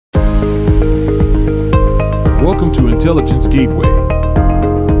to Intelligence Gateway.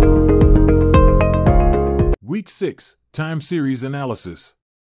 Week 6, Time Series Analysis.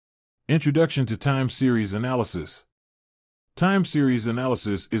 Introduction to Time Series Analysis. Time series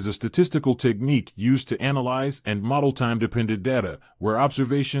analysis is a statistical technique used to analyze and model time-dependent data, where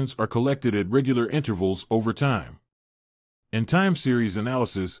observations are collected at regular intervals over time. In time series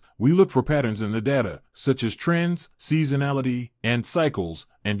analysis, we look for patterns in the data, such as trends, seasonality, and cycles,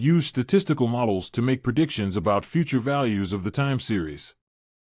 and use statistical models to make predictions about future values of the time series.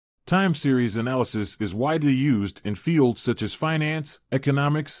 Time series analysis is widely used in fields such as finance,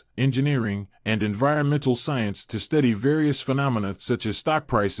 economics, engineering, and environmental science to study various phenomena such as stock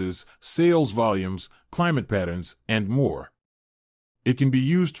prices, sales volumes, climate patterns, and more. It can be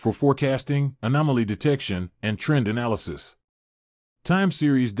used for forecasting, anomaly detection, and trend analysis. Time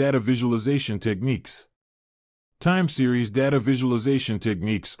series data visualization techniques. Time series data visualization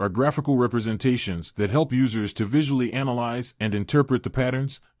techniques are graphical representations that help users to visually analyze and interpret the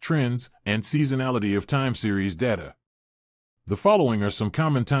patterns, trends, and seasonality of time series data. The following are some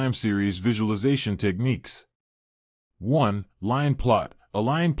common time series visualization techniques. 1. Line plot. A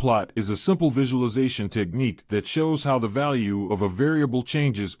line plot is a simple visualization technique that shows how the value of a variable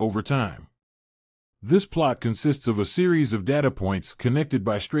changes over time. This plot consists of a series of data points connected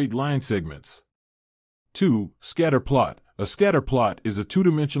by straight line segments. 2. Scatter plot. A scatter plot is a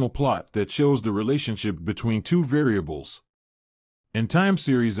two-dimensional plot that shows the relationship between two variables. In time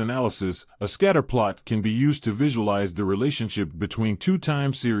series analysis, a scatter plot can be used to visualize the relationship between two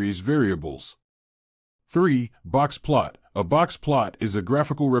time series variables. 3. Box plot. A box plot is a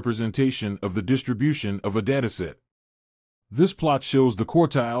graphical representation of the distribution of a dataset. This plot shows the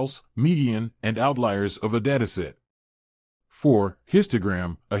quartiles, median, and outliers of a dataset. 4.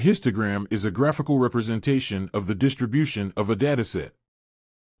 Histogram. A histogram is a graphical representation of the distribution of a dataset.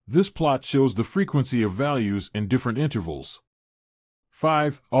 This plot shows the frequency of values in different intervals.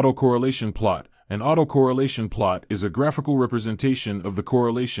 5. Autocorrelation plot. An autocorrelation plot is a graphical representation of the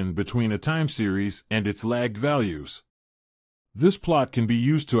correlation between a time series and its lagged values. This plot can be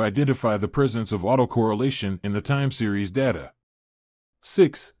used to identify the presence of autocorrelation in the time series data.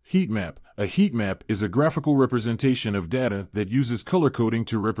 6. Heat map. A heat map is a graphical representation of data that uses color coding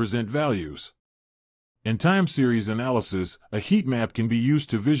to represent values. In time series analysis, a heat map can be used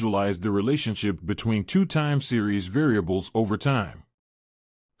to visualize the relationship between two time series variables over time.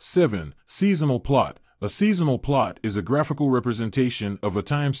 7. Seasonal plot. A seasonal plot is a graphical representation of a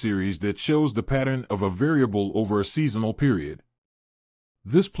time series that shows the pattern of a variable over a seasonal period.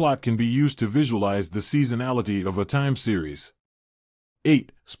 This plot can be used to visualize the seasonality of a time series.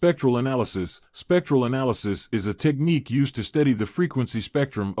 8. Spectral analysis. Spectral analysis is a technique used to study the frequency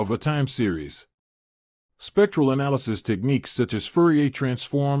spectrum of a time series. Spectral analysis techniques such as Fourier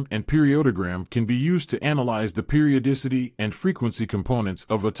transform and periodogram can be used to analyze the periodicity and frequency components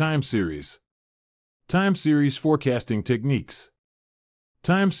of a time series. Time series forecasting techniques.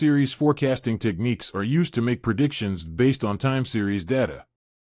 Time series forecasting techniques are used to make predictions based on time series data.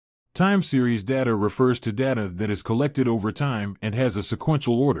 Time series data refers to data that is collected over time and has a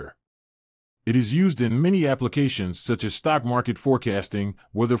sequential order. It is used in many applications such as stock market forecasting,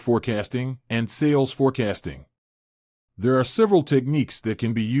 weather forecasting, and sales forecasting. There are several techniques that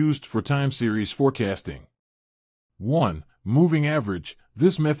can be used for time series forecasting. 1. Moving average.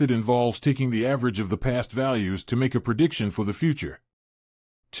 This method involves taking the average of the past values to make a prediction for the future.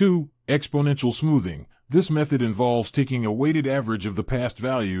 2. Exponential smoothing. This method involves taking a weighted average of the past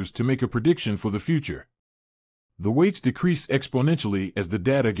values to make a prediction for the future. The weights decrease exponentially as the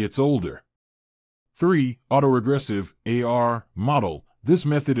data gets older. 3. Autoregressive AR model. This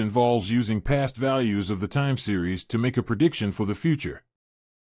method involves using past values of the time series to make a prediction for the future.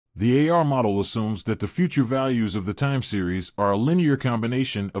 The AR model assumes that the future values of the time series are a linear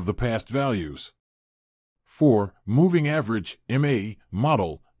combination of the past values. 4. Moving average MA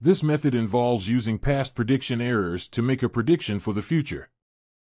model. This method involves using past prediction errors to make a prediction for the future.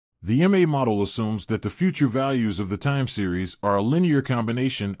 The MA model assumes that the future values of the time series are a linear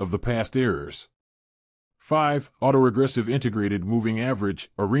combination of the past errors. 5. Autoregressive integrated moving average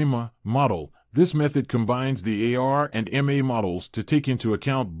ARIMA model. This method combines the AR and MA models to take into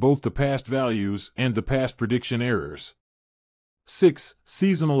account both the past values and the past prediction errors. 6.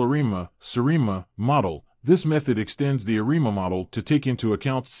 Seasonal ARIMA SARIMA model. This method extends the ARIMA model to take into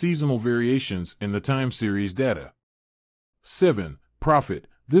account seasonal variations in the time series data. 7. Profit.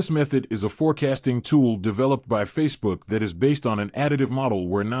 This method is a forecasting tool developed by Facebook that is based on an additive model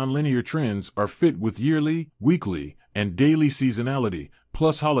where nonlinear trends are fit with yearly, weekly, and daily seasonality,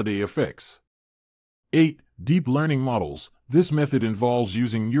 plus holiday effects. 8. Deep learning models. This method involves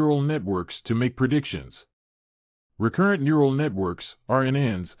using neural networks to make predictions. Recurrent neural networks,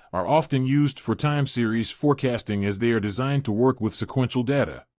 RNNs, are often used for time series forecasting as they are designed to work with sequential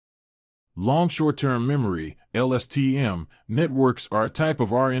data. Long short-term memory, LSTM, networks are a type of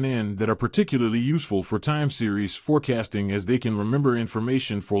RNN that are particularly useful for time series forecasting as they can remember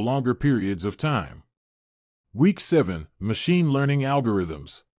information for longer periods of time. Week 7, Machine Learning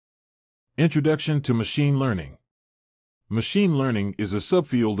Algorithms. Introduction to Machine Learning. Machine learning is a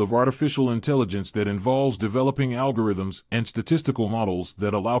subfield of artificial intelligence that involves developing algorithms and statistical models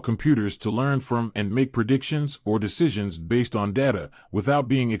that allow computers to learn from and make predictions or decisions based on data without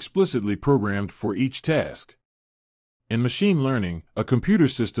being explicitly programmed for each task. In machine learning, a computer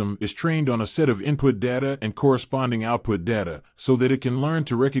system is trained on a set of input data and corresponding output data so that it can learn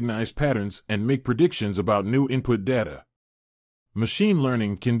to recognize patterns and make predictions about new input data. Machine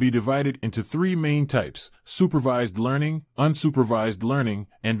learning can be divided into three main types: supervised learning, unsupervised learning,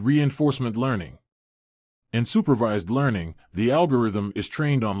 and reinforcement learning. In supervised learning, the algorithm is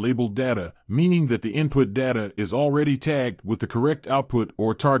trained on labeled data, meaning that the input data is already tagged with the correct output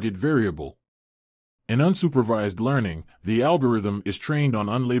or target variable. In unsupervised learning, the algorithm is trained on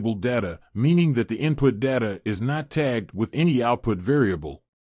unlabeled data, meaning that the input data is not tagged with any output variable.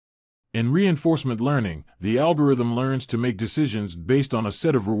 In reinforcement learning, the algorithm learns to make decisions based on a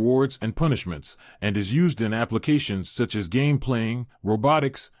set of rewards and punishments, and is used in applications such as game playing,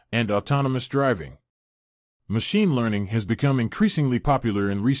 robotics, and autonomous driving. Machine learning has become increasingly popular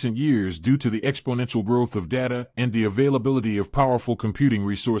in recent years due to the exponential growth of data and the availability of powerful computing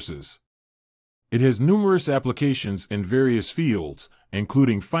resources. It has numerous applications in various fields,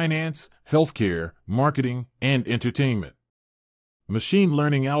 including finance, healthcare, marketing, and entertainment. Machine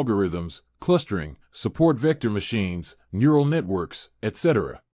learning algorithms, clustering, support vector machines, neural networks,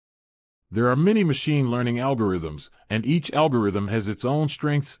 etc. There are many machine learning algorithms, and each algorithm has its own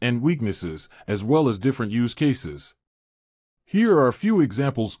strengths and weaknesses, as well as different use cases. Here are a few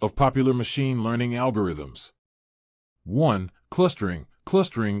examples of popular machine learning algorithms. 1. Clustering.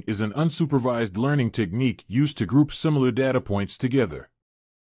 Clustering is an unsupervised learning technique used to group similar data points together.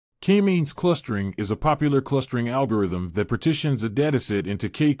 K-means clustering is a popular clustering algorithm that partitions a dataset into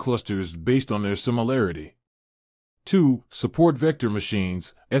K-clusters based on their similarity. 2. Support vector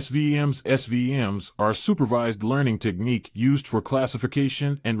machines, SVMs. SVMs are a supervised learning technique used for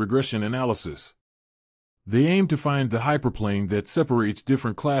classification and regression analysis. They aim to find the hyperplane that separates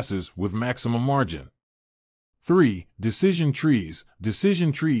different classes with maximum margin. 3. Decision trees.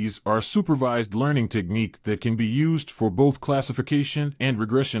 Decision trees are a supervised learning technique that can be used for both classification and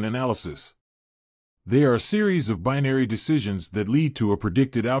regression analysis. They are a series of binary decisions that lead to a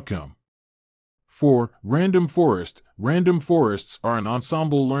predicted outcome. 4. Random forest. Random forests are an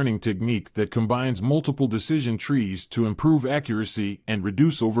ensemble learning technique that combines multiple decision trees to improve accuracy and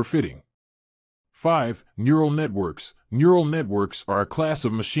reduce overfitting. 5. Neural networks. Neural networks are a class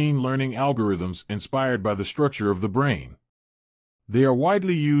of machine learning algorithms inspired by the structure of the brain. They are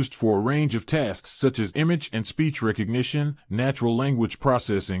widely used for a range of tasks such as image and speech recognition, natural language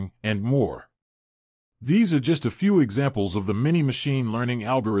processing, and more. These are just a few examples of the many machine learning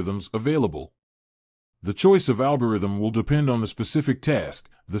algorithms available. The choice of algorithm will depend on the specific task,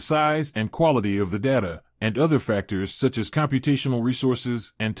 the size and quality of the data, and other factors such as computational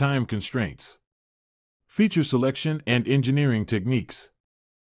resources and time constraints. Feature selection and engineering techniques.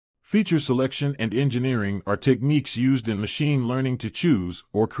 Feature selection and engineering are techniques used in machine learning to choose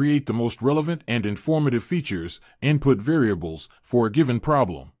or create the most relevant and informative features, input variables, for a given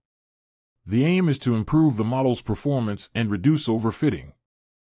problem. The aim is to improve the model's performance and reduce overfitting.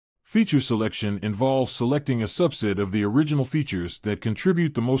 Feature selection involves selecting a subset of the original features that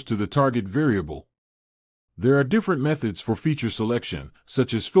contribute the most to the target variable. There are different methods for feature selection,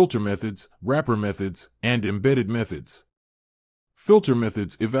 such as filter methods, wrapper methods, and embedded methods. Filter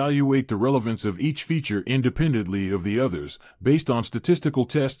methods evaluate the relevance of each feature independently of the others, based on statistical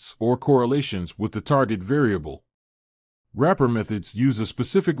tests or correlations with the target variable. Wrapper methods use a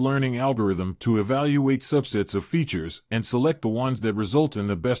specific learning algorithm to evaluate subsets of features and select the ones that result in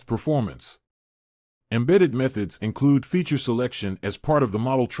the best performance. Embedded methods include feature selection as part of the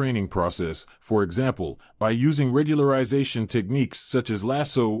model training process, for example, by using regularization techniques such as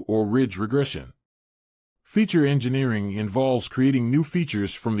lasso or ridge regression. Feature engineering involves creating new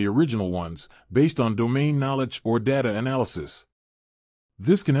features from the original ones, based on domain knowledge or data analysis.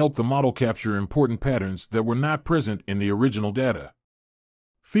 This can help the model capture important patterns that were not present in the original data.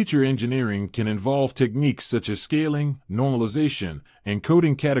 Feature engineering can involve techniques such as scaling, normalization,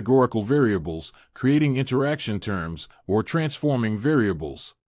 encoding categorical variables, creating interaction terms, or transforming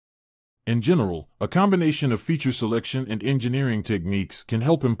variables. In general, a combination of feature selection and engineering techniques can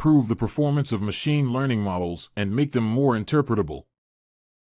help improve the performance of machine learning models and make them more interpretable.